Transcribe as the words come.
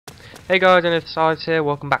Hey guys, Another Sides here,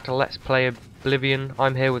 welcome back to Let's Play Oblivion.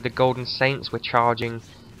 I'm here with the Golden Saints, we're charging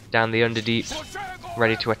down the Underdeep,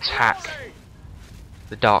 ready to attack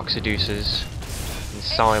the Dark Seducers in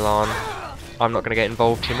Cylon. I'm not going to get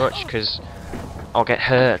involved too much because I'll get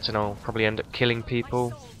hurt and I'll probably end up killing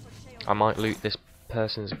people. I might loot this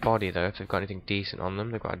person's body though if they've got anything decent on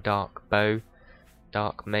them. They've got a dark bow,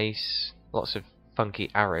 dark mace, lots of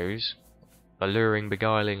funky arrows. Alluring,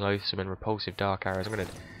 beguiling, loathsome and repulsive dark arrows. I'm going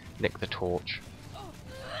to nick the torch.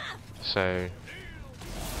 So,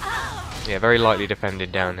 yeah, very lightly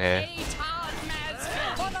defended down here.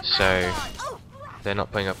 So, they're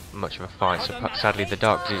not putting up much of a fight. So, sadly, the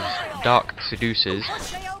Dark Seducers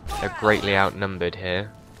are greatly outnumbered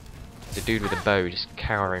here. The dude with the bow just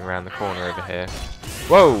cowering around the corner over here.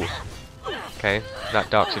 Whoa! Okay,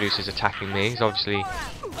 that Dark Seducer's attacking me. He's obviously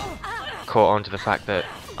caught on to the fact that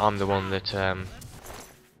I'm the one that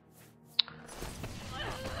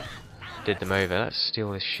did them over. Let's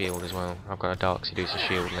steal this shield as well. I've got a Dark Seducer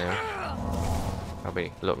shield now.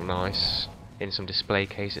 That'll look nice in some display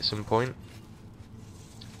case at some point.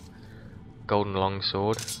 Golden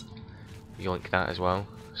longsword. Yoink that as well.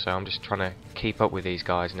 So I'm just trying to keep up with these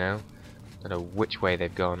guys now. Don't know which way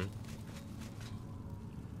they've gone.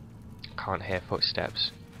 Can't hear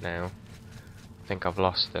footsteps now. I think I've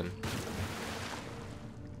lost them.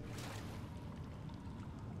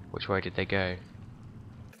 Which way did they go?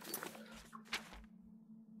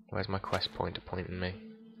 Where's my quest pointer pointing me?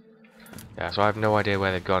 Yeah, so I have no idea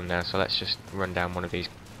where they've gone now, so let's just run down one of these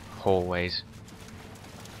hallways.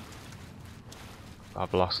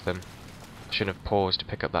 I've lost them. I shouldn't have paused to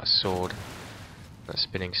pick up that sword. That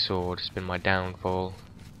spinning sword. It's been my downfall.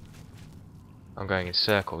 I'm going in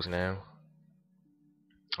circles now.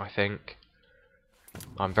 I think.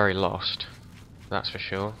 I'm very lost. That's for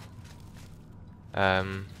sure. I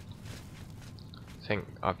think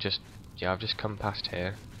I've just come past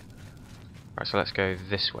here. Right, so let's go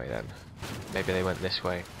this way then. Maybe they went this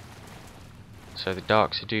way. So the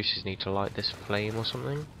Dark Seducers need to light this flame or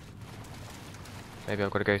something. Maybe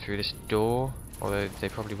I've got to go through this door, although they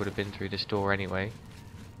probably would have been through this door anyway.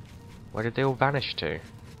 Where did they all vanish to?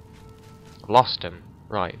 I've lost them.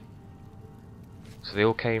 Right. So they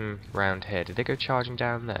all came round here. Did they go charging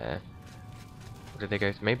down there? Or did they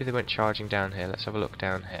go... Maybe they went charging down here. Let's have a look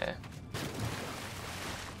down here.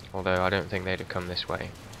 Although I don't think they'd have come this way.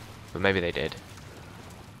 But maybe they did.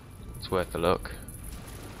 It's worth a look.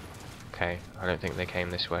 Okay, I don't think they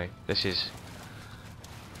came this way. This is...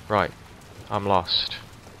 Right, I'm lost.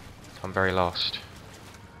 I'm very lost.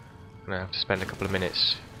 I'm gonna have to spend a couple of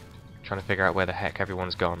minutes trying to figure out where the heck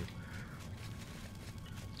everyone's gone.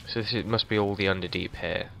 So this must be all the Underdeep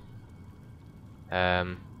here.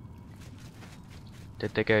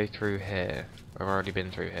 Did they go through here? I've already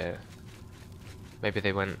been through here. Maybe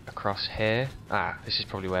they went across here. Ah, this is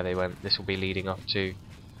probably where they went. This will be leading up to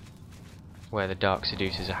where the Dark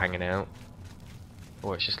Seducers are hanging out.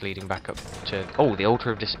 Or it's just leading back up to... Oh, the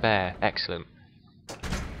Altar of Despair. Excellent.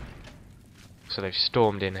 So they've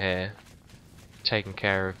stormed in here, taken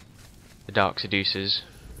care of the Dark Seducers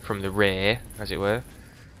from the rear, as it were.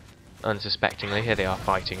 Unsuspectingly. Here they are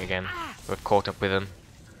fighting again. We've caught up with them.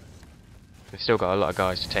 We've still got a lot of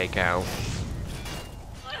guys to take out.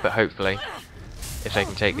 But hopefully... if they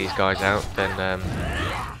can take these guys out, then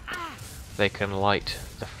they can light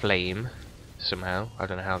the flame somehow. I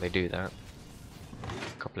don't know how they do that.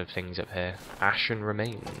 A couple of things up here. Ashen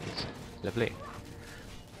remains. Lovely.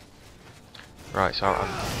 Right, so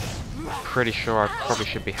I'm pretty sure I probably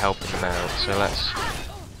should be helping them out. So let's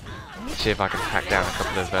see if I can hack down a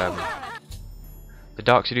couple of... The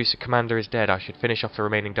Dark Seducer commander is dead. I should finish off the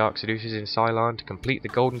remaining Dark Seducers in Cylon to complete the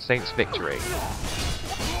Golden Saints' victory.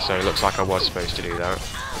 So it looks like I was supposed to do that,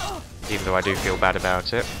 even though I do feel bad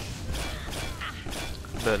about it.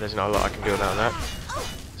 But there's not a lot I can do about that.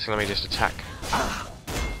 So let me just attack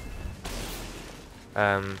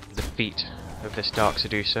the feet of this Dark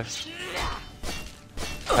Seducer.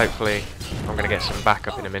 Hopefully I'm going to get some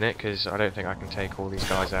backup in a minute, because I don't think I can take all these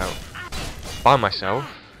guys out by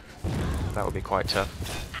myself. That would be quite tough.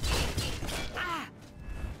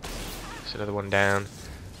 There's another one down.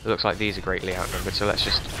 It looks like these are greatly outnumbered, so let's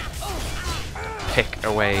just pick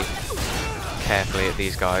away carefully at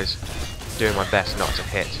these guys, doing my best not to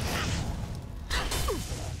hit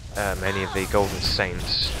any of the Golden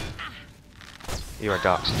Saints. You're a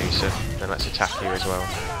Dark Seducer, then let's attack you as well.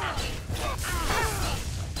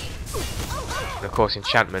 And of course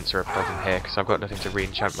enchantments are a problem here, because I've got nothing to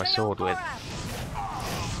re-enchant my sword with.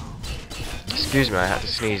 Excuse me, I had to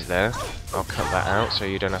sneeze there. I'll cut that out so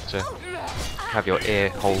you don't have to have your ear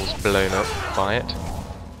holes blown up by it.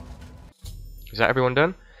 Is that everyone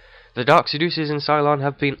done? The Dark Seducers in Cylon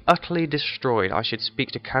have been utterly destroyed. I should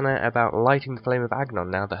speak to Canna about lighting the flame of Agnon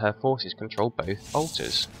now that her forces control both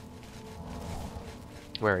altars.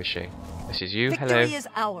 Where is she? This is you. Hello. Victory is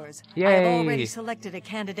ours. Yay! I have already selected a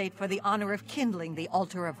candidate for the honor of kindling the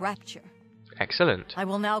altar of rapture. Excellent. I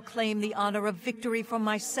will now claim the honor of victory for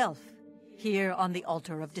myself, here on the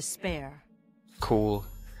altar of despair. Cool.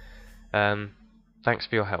 Thanks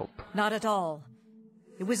for your help. Not at all.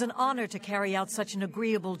 It was an honor to carry out such an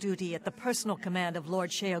agreeable duty at the personal command of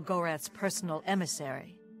Lord Sheogorath's personal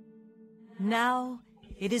emissary. Now,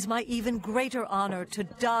 it is my even greater honor to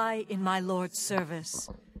die in my lord's service.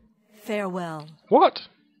 Farewell. What?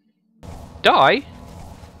 Die?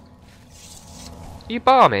 You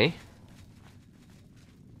bar me?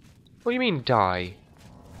 What do you mean, die?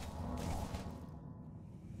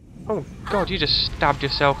 Oh god, you just stabbed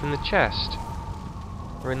yourself in the chest.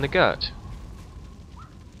 Or in the gut.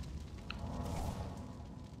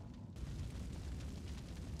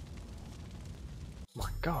 My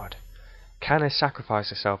god. Canna sacrificed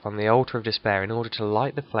herself on the altar of despair in order to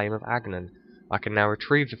light the flame of Agnon. I can now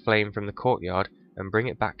retrieve the flame from the courtyard and bring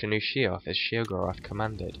it back to New Sheoth as Sheogorath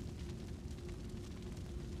commanded.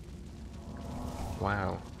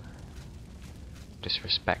 Wow.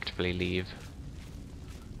 Disrespectfully leave.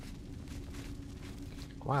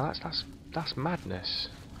 Wow, that's madness.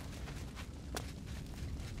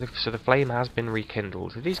 So the flame has been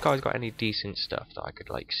rekindled. Have these guys got any decent stuff that I could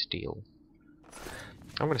like steal?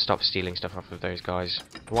 I'm gonna stop stealing stuff off of those guys.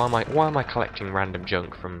 Why am I collecting random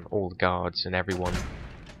junk from all the guards and everyone?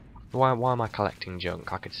 Why am I collecting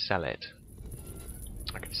junk? I could sell it.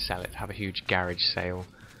 I could sell it. Have a huge garage sale.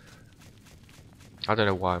 I don't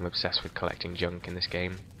know why I'm obsessed with collecting junk in this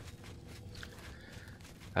game.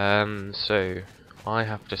 So I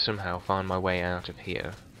have to somehow find my way out of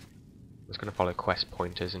here. I'm just gonna follow quest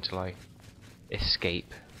pointers until I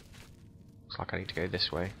escape. Looks like I need to go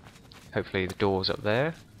this way. Hopefully the door's up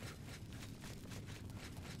there.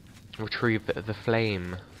 Retrieve the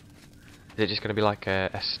flame. Is it just going to be like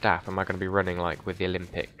a staff? Am I going to be running like with the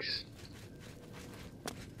Olympics?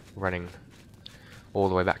 Running all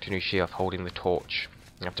the way back to New Sheoth holding the torch.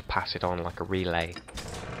 You have to pass it on like a relay.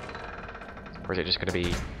 Or is it just going to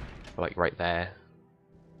be like right there?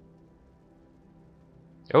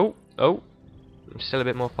 Oh! Oh! Still a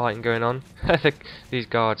bit more fighting going on. These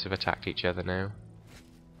guards have attacked each other now.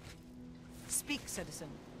 Speak, citizen.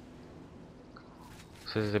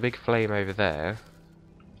 So there's a big flame over there.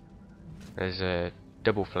 There's a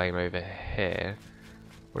double flame over here.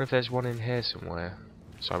 What if there's one in here somewhere?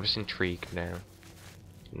 So I'm just intrigued now.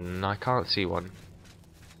 I can't see one.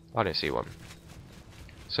 I don't see one.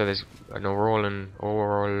 So there's an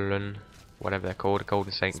Auroran, whatever they're called, a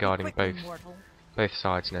Golden Saint guarding both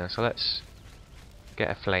sides now. So let's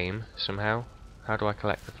get a flame somehow. How do I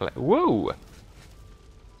collect the flame? Whoa!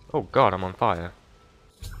 Oh god, I'm on fire.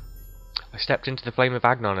 I stepped into the flame of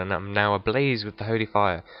Agnon and am now ablaze with the holy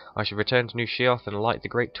fire. I should return to New Sheoth and light the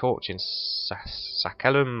great torch in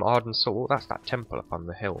Sakelum Ardent Salt. That's that temple up on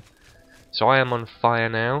the hill. So I am on fire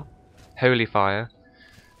now. Holy fire.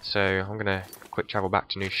 So I'm gonna quick travel back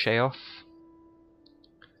to New Sheoth.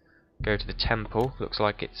 Go to the temple. Looks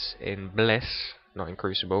like it's in Bliss, not in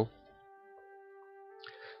Crucible.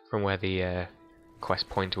 From where the quest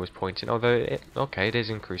pointer was pointing. Although, okay, it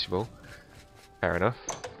is in Crucible. Fair enough.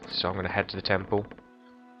 So I'm going to head to the temple.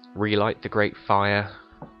 Relight the great fire.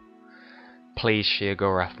 Please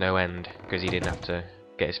Sheogorath no end. Because he didn't have to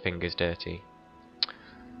get his fingers dirty.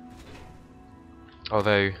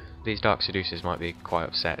 Although, these Dark Seducers might be quite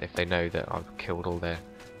upset if they know that I've killed all their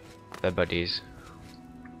buddies.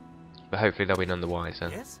 But hopefully they'll be none the wiser.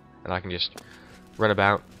 Yes? And I can just run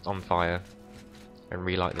about on fire and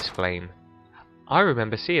relight this flame. I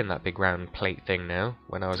remember seeing that big round plate thing now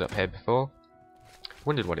when I was up here before.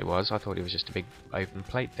 Wondered what it was. I thought it was just a big open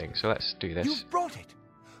plate thing. So let's do this. You've brought it.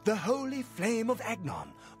 The holy flame of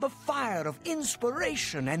Agnon. The fire of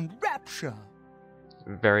inspiration and rapture.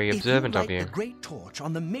 Very observant of you. If you light the great torch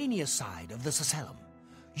on the mania side of the Sakelum,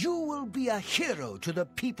 you will be a hero to the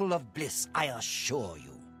people of Bliss, I assure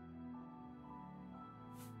you.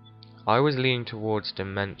 I was leaning towards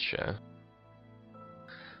dementia,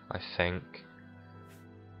 I think.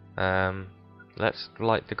 Let's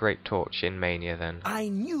light the great torch in Mania then. I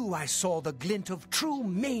knew I saw the glint of true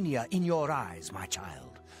mania in your eyes, my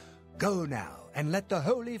child. Go now and let the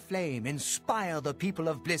holy flame inspire the people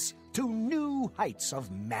of Bliss to new heights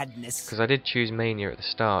of madness. Because I did choose Mania at the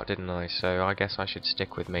start, didn't I? So I guess I should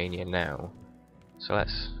stick with Mania now. So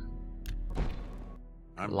let's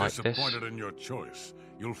light this. I'm disappointed in your choice.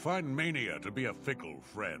 You'll find Mania to be a fickle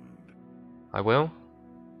friend. I will.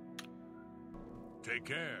 Take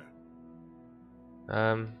care.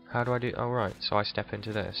 How do I do? Oh, right. So I step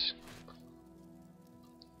into this.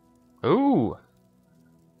 Ooh!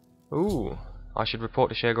 Ooh! I should report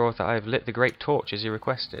to Sheoth that I have lit the great torch as he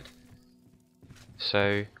requested.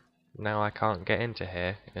 So, now I can't get into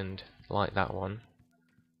here and light that one.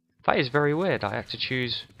 That is very weird. I have to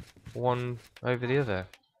choose one over the other.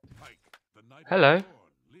 Hello?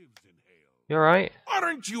 You alright?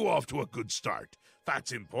 Aren't you off to a good start?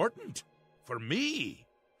 That's important. For me.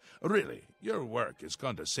 Really, your work is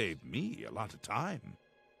going to save me a lot of time.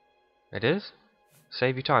 It is?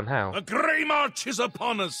 Save you time, how? The Grey March is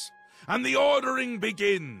upon us, and the ordering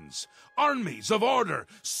begins. Armies of order,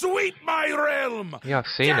 sweep my realm! Yeah, I've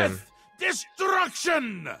seen Death, them.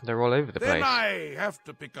 Destruction! They're all over the Then place. I have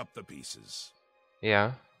to pick up the pieces.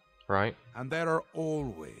 Yeah, right. And there are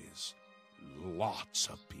always lots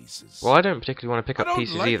of pieces. Well, I don't particularly want to pick I up don't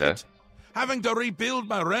pieces like either. it, having to rebuild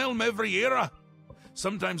my realm every era.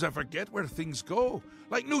 Sometimes I forget where things go,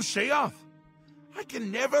 like New Sheoth. I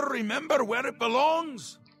can never remember where it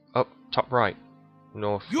belongs. Up, top right.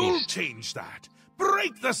 North, You'll east. change that.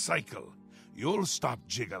 Break the cycle. You'll stop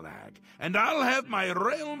Jigalag, and I'll have my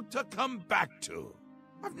realm to come back to.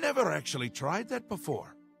 I've never actually tried that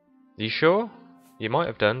before. You sure? You might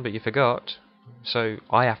have done, but you forgot. So,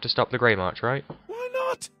 I have to stop the Grey March, right? Why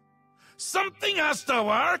not? Something has to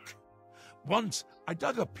work. Once, I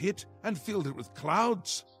dug a pit and filled it with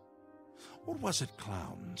clouds. Or was it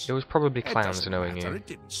clowns? It was probably It clowns doesn't knowing matter. you. It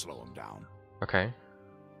didn't slow them down. Okay.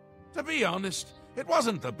 To be honest, it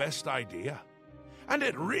wasn't the best idea. And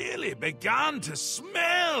it really began to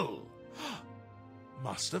smell.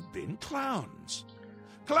 Must have been clowns.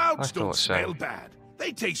 Clouds I don't thought so. smell bad.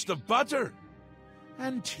 They taste of butter.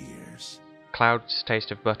 And tears. Clouds,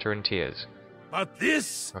 taste of butter and tears. But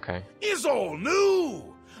this Okay. is all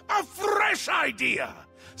new. A fresh idea.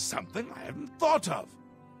 Something I hadn't thought of.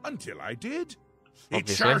 Until I did.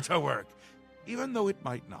 It's Obviously. sure to work. Even though it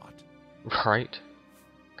might not. Right.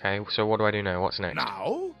 Okay, so what do I do now? What's next?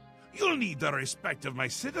 Now, you'll need the respect of my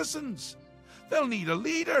citizens. They'll need a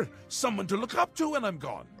leader, someone to look up to when I'm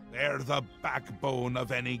gone. They're the backbone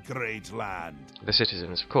of any great land. The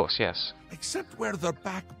citizens, of course, yes. Except where the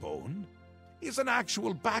backbone is an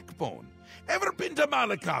actual backbone. Ever been to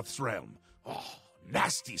Malakoth's realm? Oh,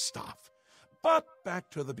 nasty stuff. But back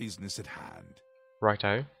to the business at hand.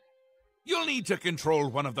 Righto. You'll need to control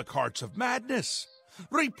one of the courts of madness.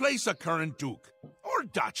 Replace a current duke, or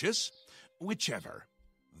duchess, whichever.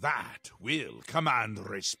 That will command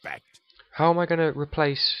respect. How am I going to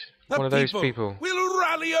replace The one of those people? will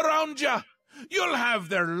rally around you. You'll have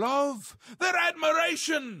their love, their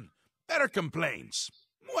admiration, their complaints,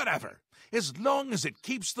 whatever, as long as it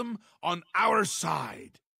keeps them on our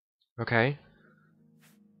side. Okay.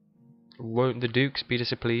 Won't the dukes be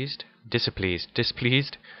displeased?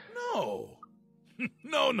 Displeased? No.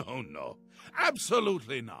 No.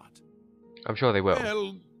 Absolutely not. I'm sure they will.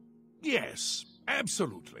 Well, yes,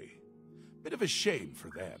 absolutely. Bit of a shame for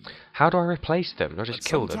them. How do I replace them? Not just But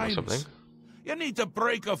kill them or sometimes something? You need to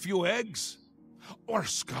break a few eggs. Or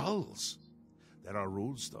skulls. There are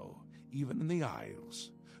rules, though, even in the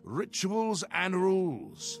Isles. Rituals and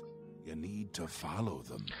rules. You need to follow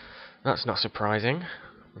them. That's not surprising.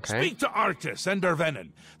 Okay. Speak to Arctis and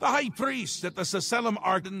Dervenin, the High Priest at the Sacelum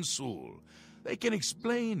Arden Sul. They can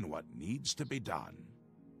explain what needs to be done.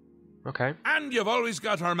 Okay. And you've always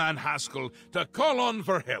got our man Haskell to call on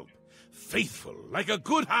for help. Faithful, like a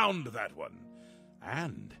good hound, that one.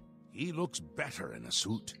 And he looks better in a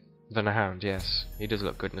suit. Than a hound, yes. He does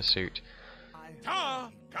look good in a suit.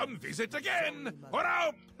 Come visit again, or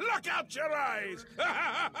I'll pluck out your eyes.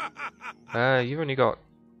 You've only got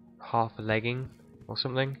half a legging or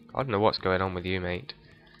something. I don't know what's going on with you, mate.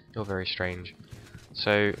 You're very strange.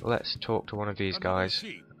 So let's talk to one of these guys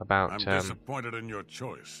about. I'm disappointed in your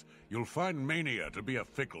choice. You'll find Mania to be a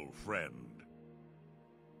fickle friend.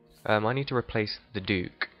 I need to replace the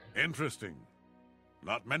Duke. Interesting.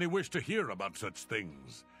 Not many wish to hear about such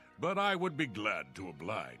things, but I would be glad to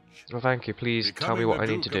oblige. Well, thank you. Please tell me Becoming what the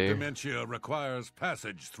I need to Duke of do. Dementia requires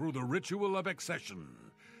passage through the ritual of accession.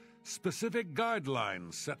 Specific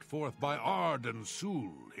guidelines set forth by Arden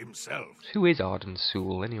Sul himself. Who is Arden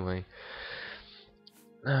Sul, anyway?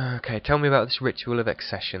 Okay, tell me about this ritual of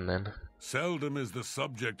accession, then. Seldom is the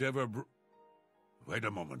subject ever Wait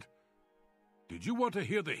a moment. Did you want to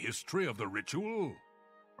hear the history of the ritual?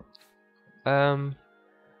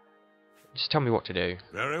 Just tell me what to do.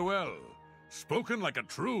 Very well. Spoken like a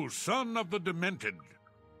true son of the Demented.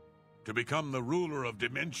 To become the ruler of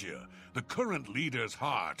Dementia, the current leader's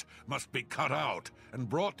heart must be cut out and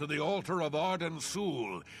brought to the altar of Arden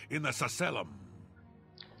Sul in the Sacelum.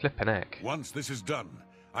 Flippin' heck. Once this is done,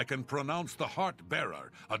 I can pronounce the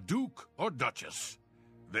heart-bearer a duke or duchess.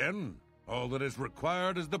 Then, all that is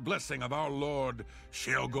required is the blessing of our Lord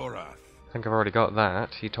Sheogorath. I think I've already got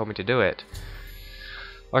that. He told me to do it.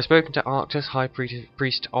 I've spoken to Arctus, High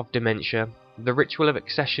Priest of Dementia. The ritual of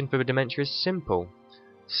accession for Dementia is simple.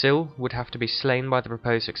 Syl would have to be slain by the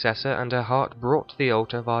proposed successor, and her heart brought to the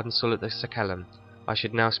altar of Ardensul at the Sakellum. I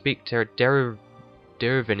should now speak to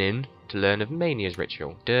Dervinin to learn of Mania's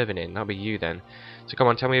ritual. Dervinin, that'll be you then. So come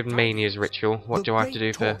on, tell me of Mania's ritual. What do I have to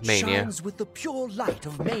do for Mania? Shines with the pure light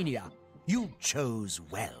of Mania. You chose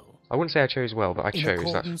well. I wouldn't say I chose well, but I chose, that's In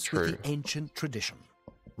accordance true. with the ancient tradition,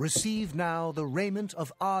 receive now the raiment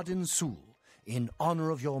of Ardensul in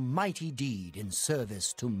honor of your mighty deed in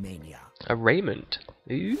service to Mania. A raiment?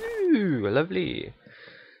 Ooh, lovely.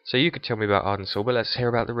 So you could tell me about Ardensul, but let's hear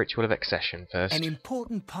about the ritual of accession first. An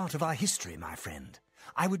important part of our history, my friend.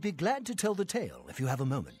 I would be glad to tell the tale if you have a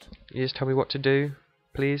moment. You just tell me what to do,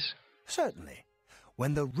 please? Certainly.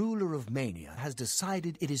 When the ruler of Mania has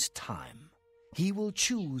decided it is time, he will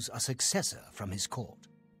choose a successor from his court.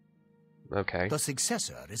 Okay. The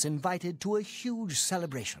successor is invited to a huge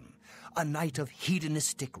celebration, a night of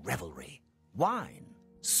hedonistic revelry, wine,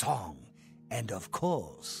 song, and of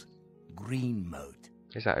course, green moat.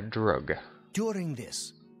 Is that a drug? During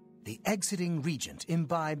this, the exiting regent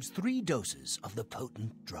imbibes 3 doses of the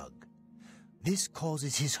potent drug. This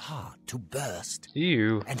causes his heart to burst,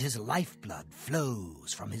 Ew. and his lifeblood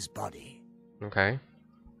flows from his body. Okay.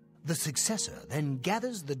 The successor then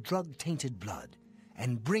gathers the drug-tainted blood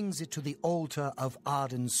and brings it to the altar of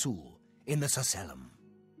Ardensul in the Sakellum.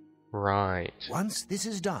 Right. Once this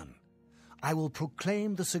is done, I will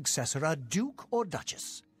proclaim the successor a duke or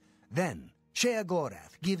duchess. Then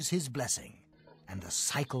Sheogorath gives his blessing, and the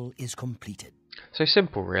cycle is completed. So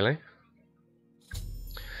simple, really.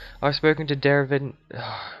 I've spoken to Dervin...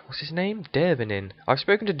 what's his name? Dervinin. I've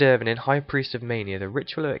spoken to Dervinin, High Priest of Mania. The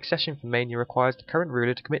ritual of accession for Mania requires the current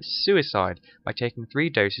ruler to commit suicide by taking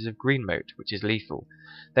 3 doses of green moat, which is lethal.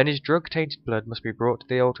 Then his drug-tainted blood must be brought to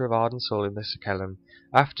the altar of Ardensul in the Sakellum.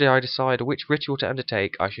 After I decide which ritual to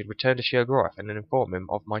undertake, I should return to Sheogorath and inform him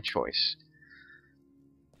of my choice.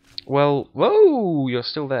 Well, whoa, you're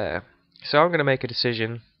still there. So I'm going to make a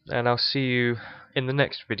decision, and I'll see you in the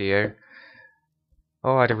next video.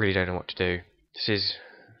 Oh, I really don't know what to do. This is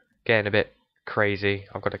getting a bit crazy.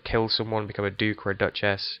 I've got to kill someone, become a duke or a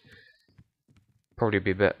duchess. Probably be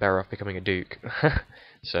a bit better off becoming a duke.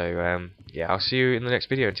 So, yeah, I'll see you in the next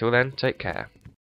video. Until then, take care.